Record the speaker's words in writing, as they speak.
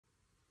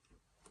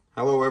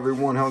Hello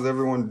everyone, how's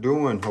everyone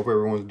doing? Hope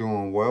everyone's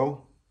doing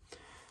well.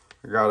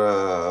 I got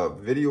a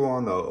video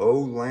on the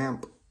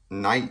Olamp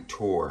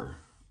Nightour.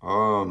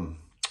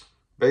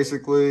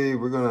 Basically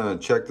we're gonna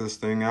check this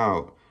thing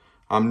out.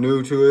 I'm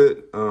new to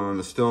it.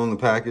 It's still in the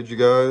package, you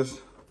guys.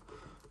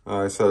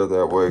 I said it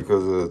that way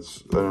because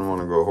I didn't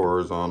want to go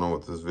horizontal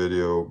with this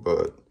video,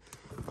 but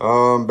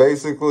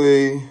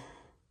basically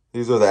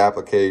these are the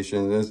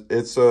applications.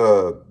 It's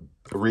a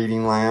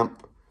reading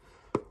lamp.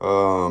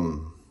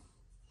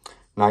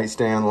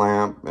 Nightstand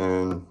lamp,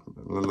 and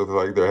it looks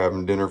like they're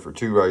having dinner for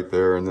two right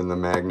there. And then the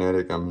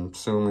magnetic, I'm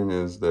assuming,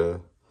 is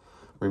the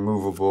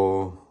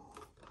removable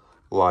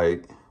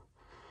light.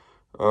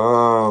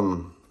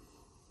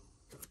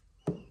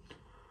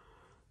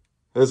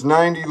 It's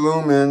 90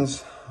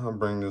 lumens. I'll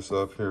bring this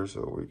up here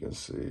so we can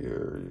see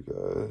here, you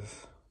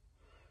guys.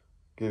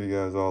 Give you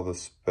guys all the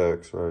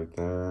specs right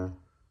there.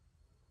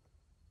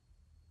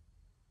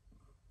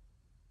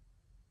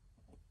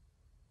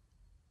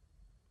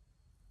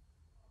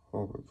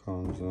 Hope it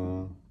comes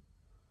in.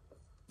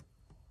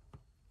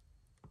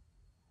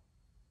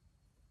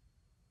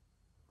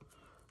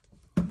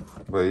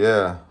 But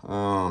yeah,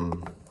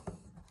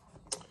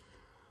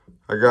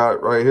 I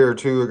got right here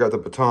too, I got the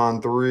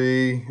Baton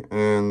 3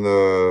 and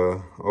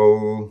the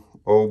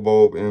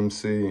Bulb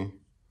MC.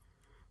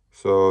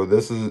 So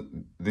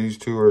these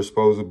two are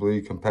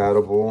supposedly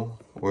compatible,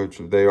 which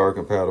they are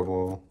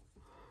compatible.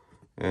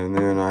 And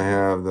then I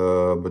have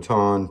the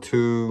Baton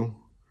 2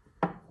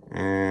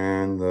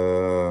 and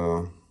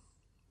the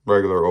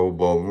regular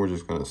Bulb. We're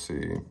just gonna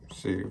see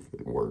if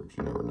it works.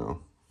 You never know.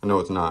 I know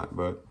it's not,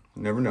 but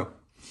you never know.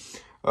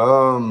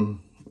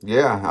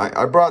 Yeah,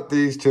 I brought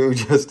these two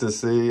just to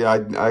see.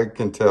 I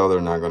can tell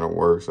they're not gonna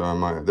work,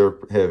 so they're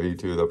heavy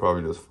too. They'll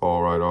probably just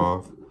fall right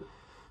off.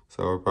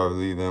 So I'll probably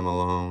leave them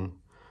alone.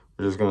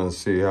 We're just gonna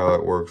see how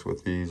it works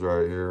with these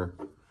right here.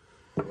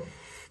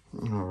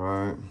 All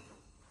right.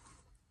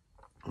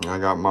 I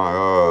got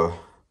my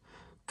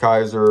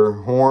Kaiser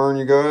horn,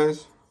 you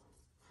guys.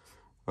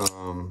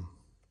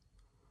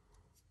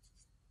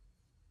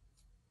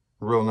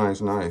 Real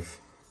nice knife.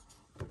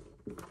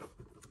 I'm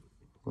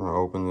gonna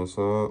open this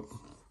up.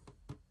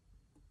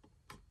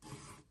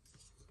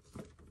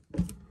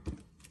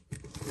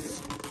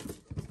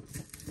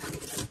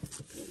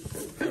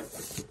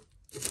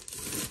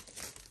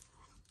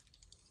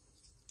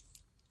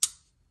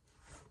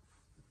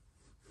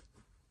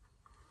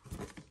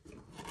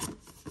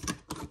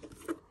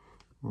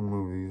 I'll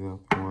move these out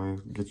the way,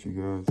 get you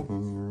guys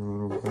in here a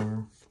little better.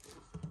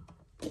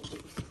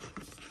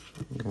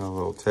 Got a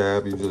little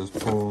tab you just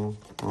pull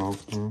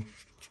off there.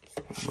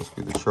 Must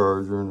be the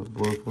charger in the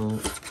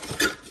booklet.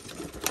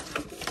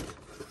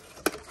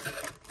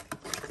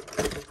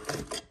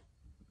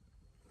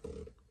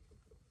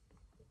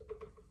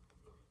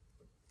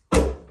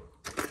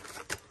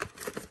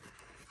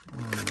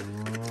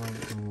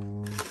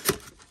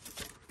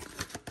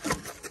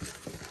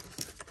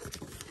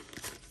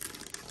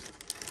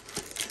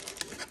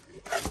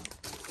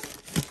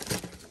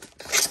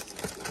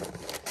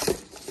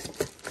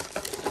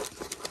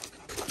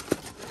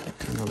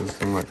 This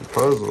thing like a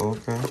puzzle,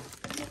 okay.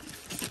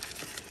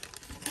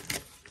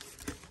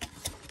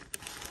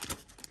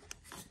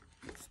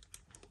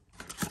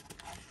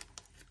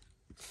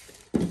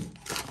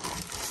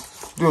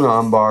 Doing an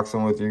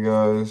unboxing with you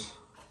guys.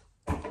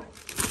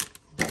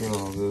 Get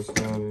all this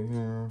out of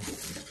here.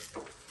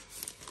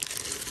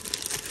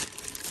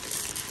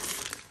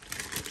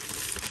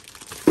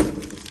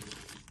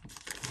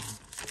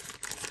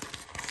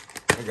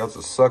 I got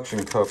the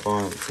suction cup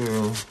on it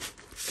too.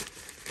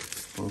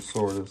 Some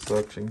sort of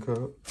suction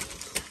cup.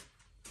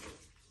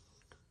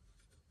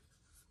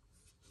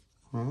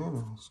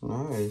 Oh, it's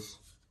nice.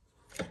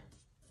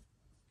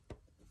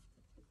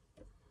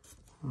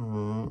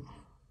 Alright.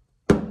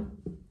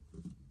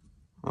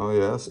 Oh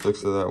yeah, it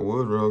sticks to that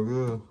wood real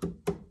good.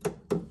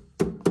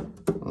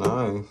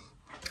 Nice.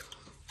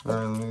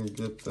 Alright, let me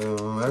get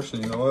the,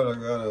 actually, you know what,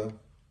 I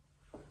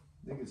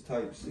think it's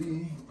type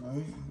C,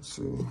 right? Let's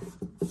see.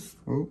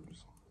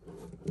 Oops.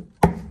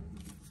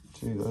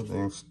 Gee, that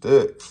thing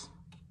sticks.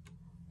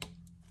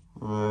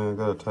 Alright, I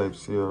got a type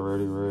C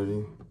already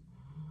ready.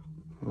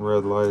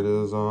 Red light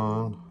is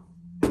on.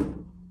 I'm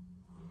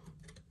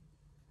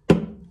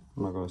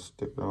not gonna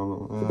stick it all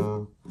the way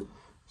down.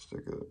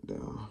 Stick it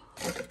down.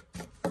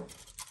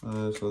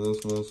 Alright, so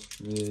this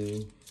must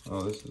be,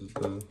 oh, this is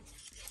the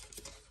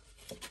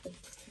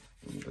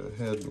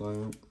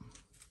headlamp.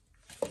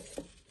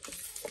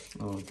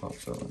 Oh, it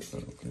pops out like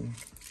that, okay.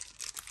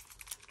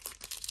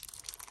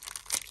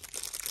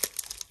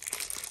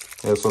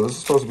 Yeah, so this is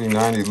supposed to be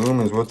 90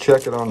 lumens. We'll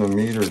check it on the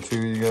meter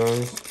too, you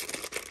guys.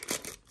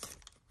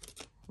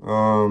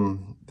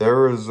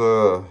 There is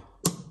a,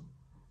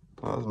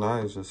 that's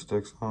nice, it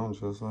sticks on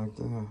just like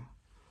that.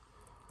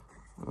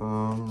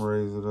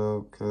 Raise it up.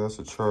 Okay, that's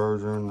a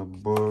charger in the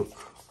book.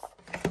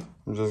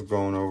 I'm just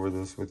going over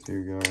this with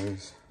you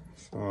guys.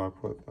 So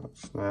I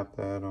snap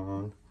that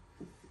on.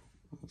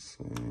 Let's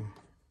see.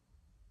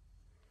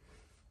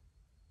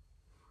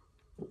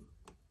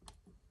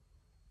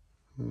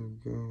 There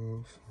it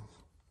goes.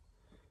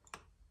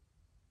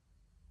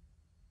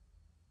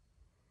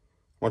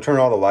 I'm gonna turn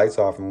all the lights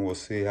off and we'll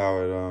see how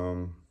it,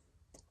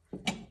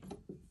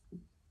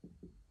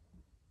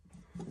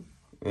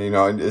 you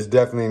know, it's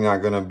definitely not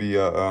gonna be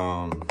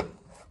a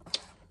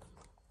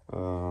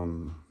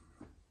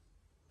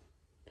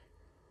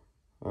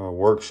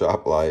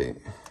workshop light,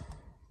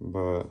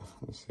 but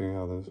let's see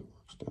how this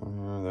works down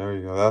here. There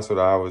you go. That's what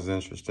I was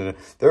interested in.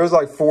 There was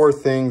like 4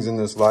 things in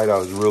this light I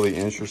was really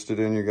interested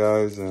in, you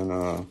guys,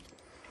 and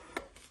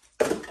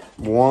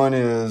one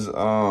is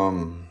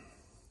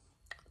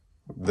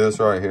this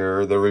right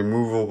here, the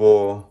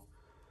removable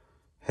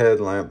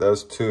headlamp.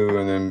 That's 2,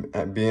 and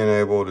then being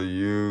able to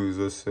use,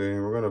 let's see,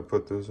 we're gonna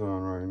put this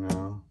on right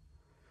now,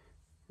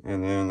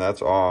 and then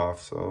that's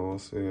off. So we'll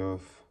see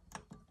if,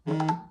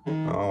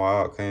 oh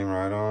wow, it came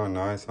right on,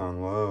 nice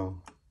on low.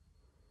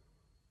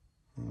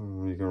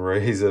 You can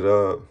raise it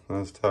up,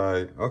 that's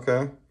tight.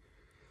 Okay.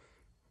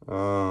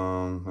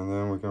 And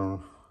then we can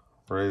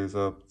raise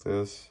up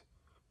this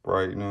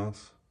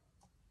brightness.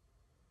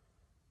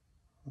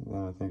 And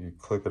then I think you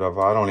click it off.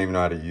 I don't even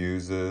know how to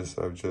use this.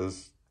 I've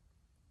just,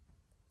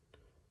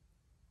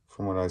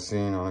 from what I've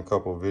seen on a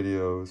couple of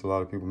videos, a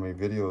lot of people make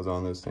videos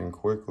on this thing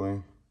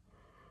quickly.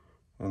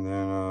 And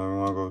then we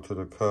want to go to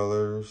the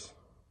colors.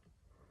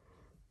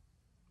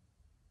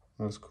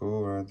 That's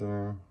cool right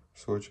there.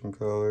 Switching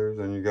colors,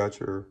 and you got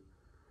your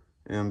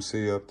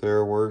MC up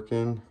there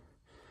working.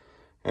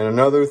 And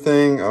another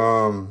thing,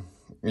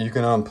 you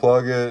can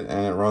unplug it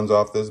and it runs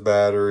off this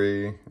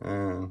battery,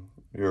 and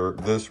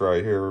this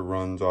right here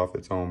runs off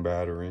its own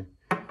battery.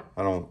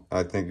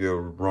 I think it'll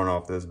run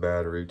off this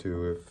battery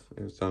too if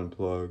it's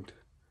unplugged.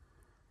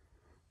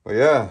 But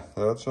yeah,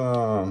 that's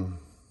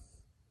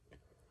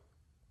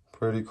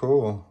pretty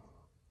cool.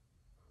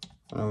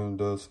 And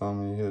it does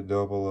something, you hit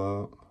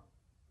double up,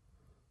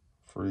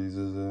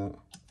 freezes it,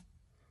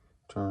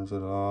 turns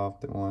it off,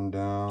 the one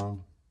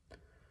down.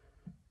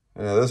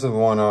 Yeah, this is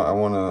one I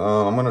want to,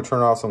 I'm going to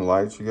turn off some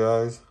lights, you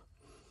guys.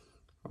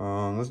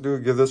 Let's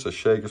give this a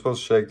shake. You're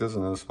supposed to shake this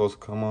and then it's supposed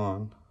to come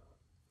on.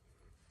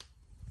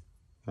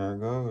 There it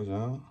goes,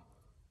 yeah.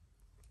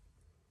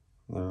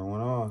 There it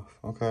went off,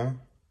 okay.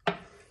 All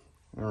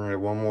right,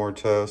 one more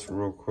test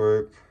real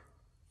quick.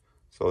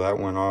 So that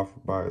went off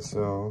by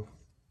itself.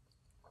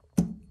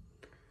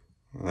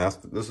 And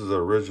this is the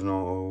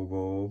original old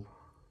bulb.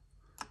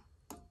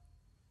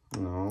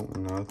 No,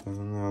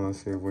 nothing. Now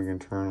let's see if we can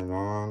turn it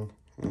on.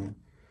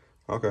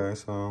 Okay,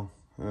 so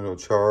it'll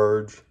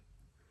charge.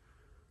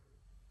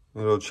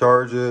 It'll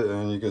charge it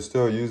and you can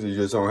still use it, you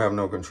just don't have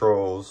no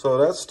controls. So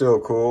that's still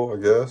cool, I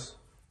guess.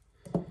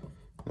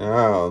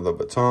 Now the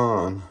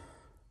baton.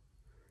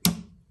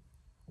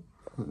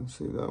 Let's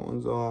see, that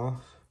one's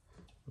off.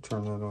 I'll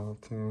turn that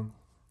off too.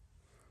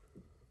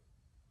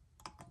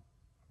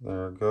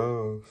 There it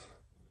goes.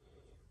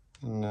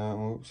 And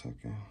now, oops,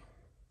 okay.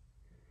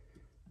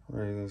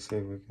 Ready, let's see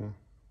if we can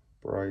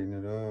brighten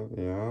it up.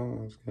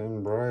 Yeah, it's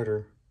getting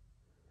brighter.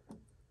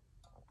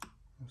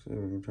 Let's see if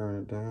we can turn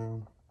it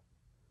down.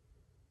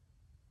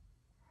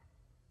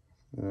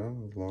 Yeah,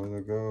 as low as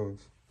it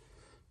goes.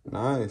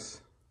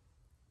 Nice.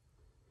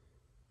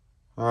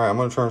 All right, I'm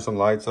gonna turn some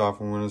lights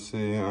off. I'm gonna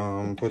see,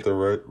 put the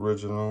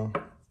original.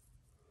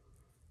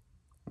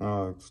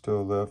 Oh,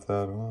 still left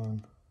that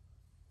on.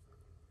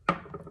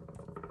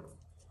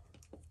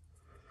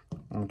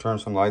 I'm gonna turn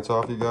some lights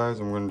off, you guys.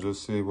 I'm gonna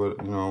just see what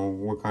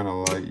kind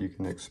of light you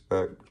can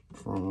expect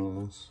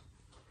from this.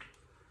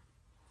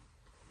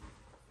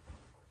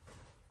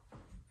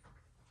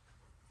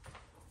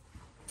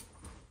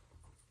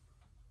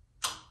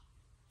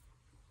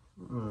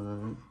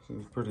 Alright, so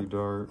it's pretty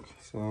dark,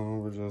 so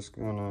we're just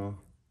gonna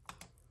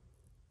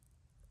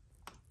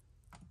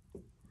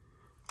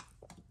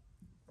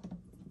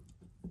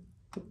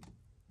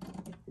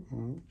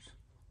oops.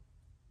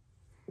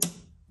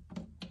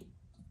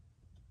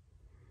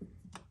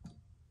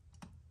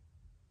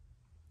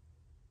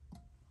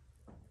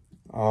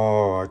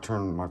 Oh, I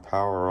turned my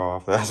power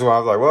off. That's why I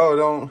was like, well,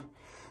 don't.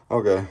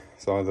 Okay,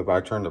 so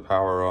I turned the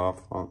power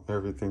off on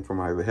everything from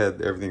my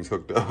head. Everything's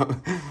hooked up.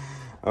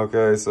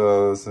 Okay,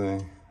 so let's see.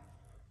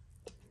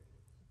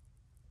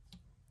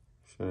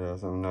 Should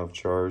have enough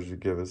charge to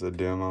give us a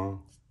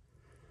demo.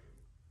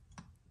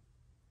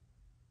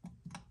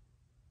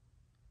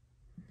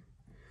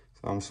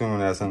 So I'm assuming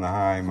that's in the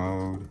high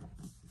mode.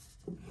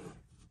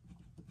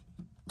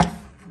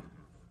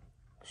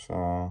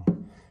 So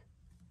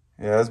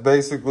yeah, it's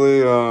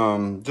basically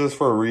just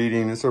for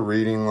reading. It's a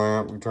reading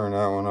lamp. We turn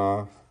that one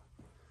off.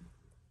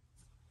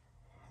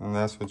 And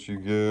that's what you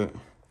get.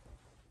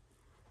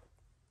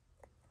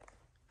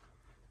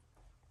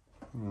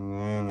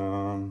 And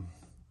then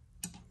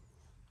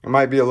it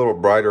might be a little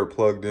brighter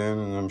plugged in,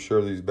 and I'm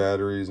sure these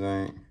batteries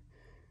ain't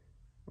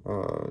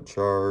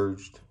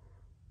charged.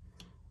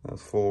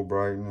 That's full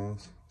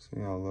brightness. See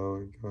how low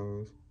it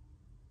goes.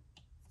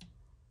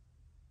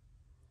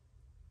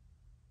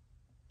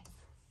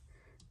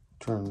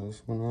 Turn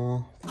this one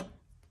off.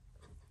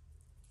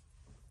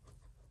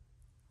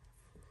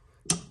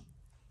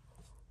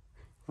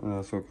 And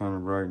that's what kind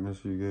of brightness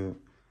you get.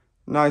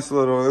 Nice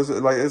little,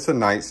 it's a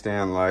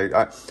nightstand light.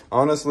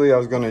 Honestly, I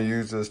was gonna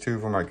use this too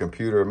for my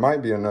computer. It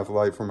might be enough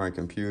light for my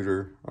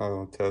computer.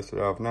 I'll test it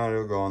out. If not,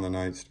 it'll go on the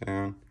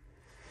nightstand.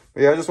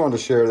 But yeah, I just wanted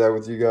to share that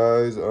with you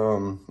guys.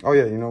 Oh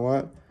yeah, you know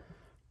what?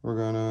 We're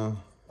gonna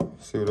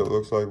see what it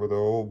looks like with the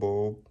old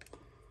bulb.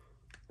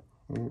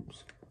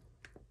 Oops.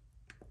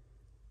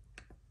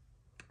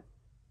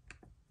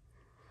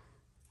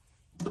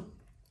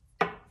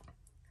 I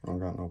don't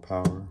got no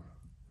power.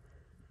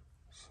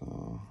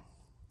 So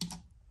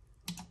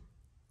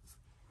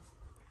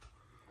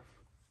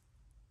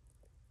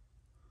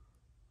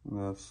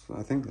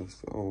I think that's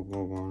the old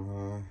bulb on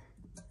high.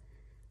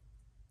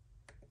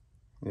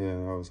 Yeah,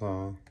 that was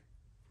high.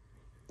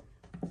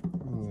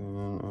 And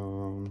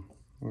then,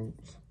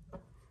 oops.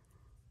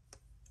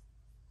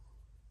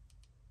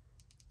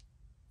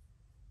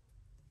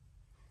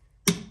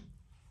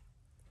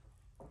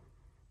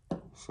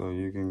 So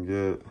you can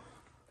get,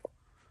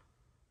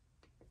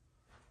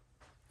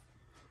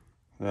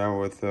 yeah,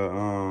 with the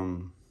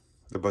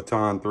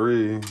Baton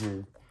 3.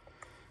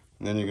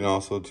 And then you can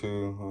also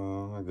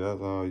too, I guess,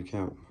 you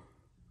can't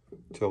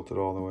tilt it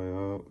all the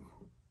way up.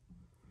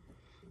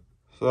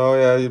 So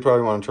yeah, you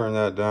probably want to turn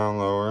that down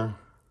lower.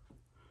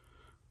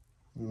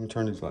 Let me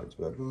turn these lights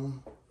back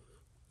on.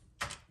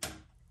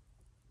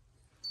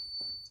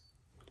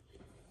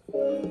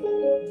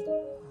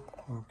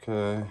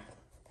 Okay.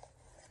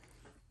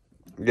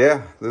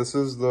 Yeah, this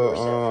is the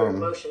for a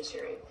motions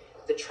hearing.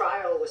 The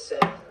trial was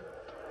set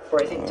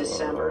for I think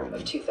December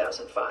of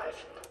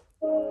 2005.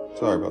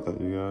 Sorry about that,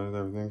 you guys.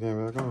 Everything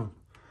came back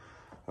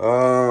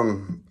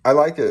on. I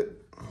like it.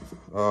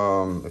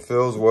 It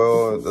feels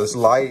well. This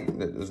light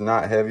is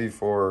not heavy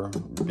for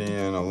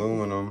being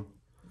aluminum.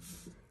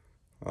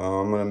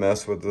 I'm gonna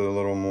mess with it a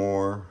little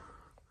more.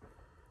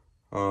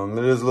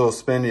 It is a little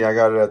spendy. I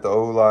got it at the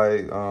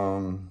Olight.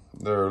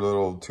 Their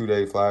little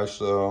 2-day flash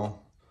sale.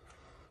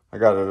 I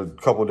got it a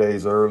couple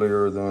days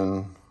earlier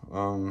than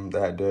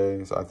that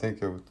day. So I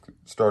think it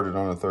started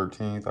on the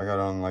 13th. I got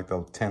it on like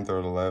the 10th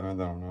or 11th.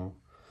 I don't know.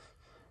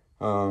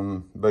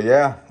 But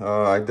yeah,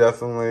 I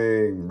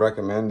definitely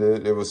recommend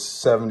it. It was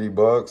 70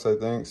 bucks, I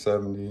think,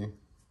 70,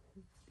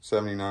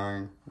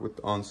 79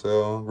 on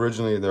sale.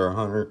 Originally they're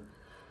 100.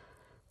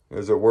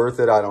 Is it worth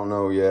it? I don't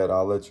know yet.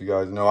 I'll let you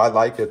guys know. I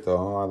like it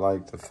though. I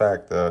like the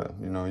fact that,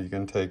 you know, you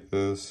can take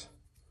this.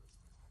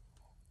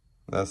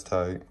 That's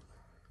tight.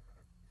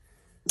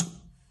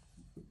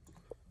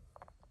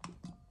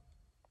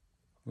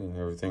 Yeah,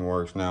 everything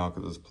works now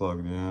because it's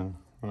plugged in.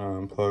 When I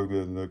unplugged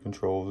it, the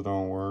controls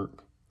don't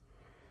work.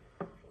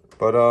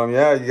 But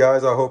yeah, you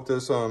guys, I hope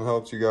this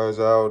helps you guys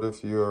out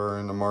if you are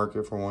in the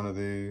market for one of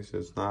these.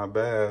 It's not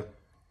bad.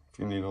 If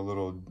you need a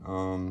little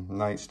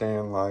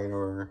nightstand light,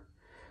 or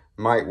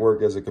might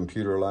work as a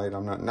computer light.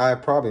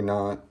 Probably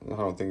not. I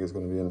don't think it's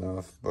going to be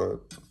enough, but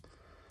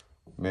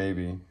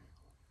maybe.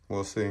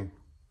 We'll see.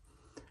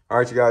 All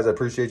right, you guys, I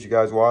appreciate you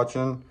guys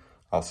watching.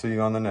 I'll see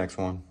you on the next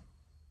one.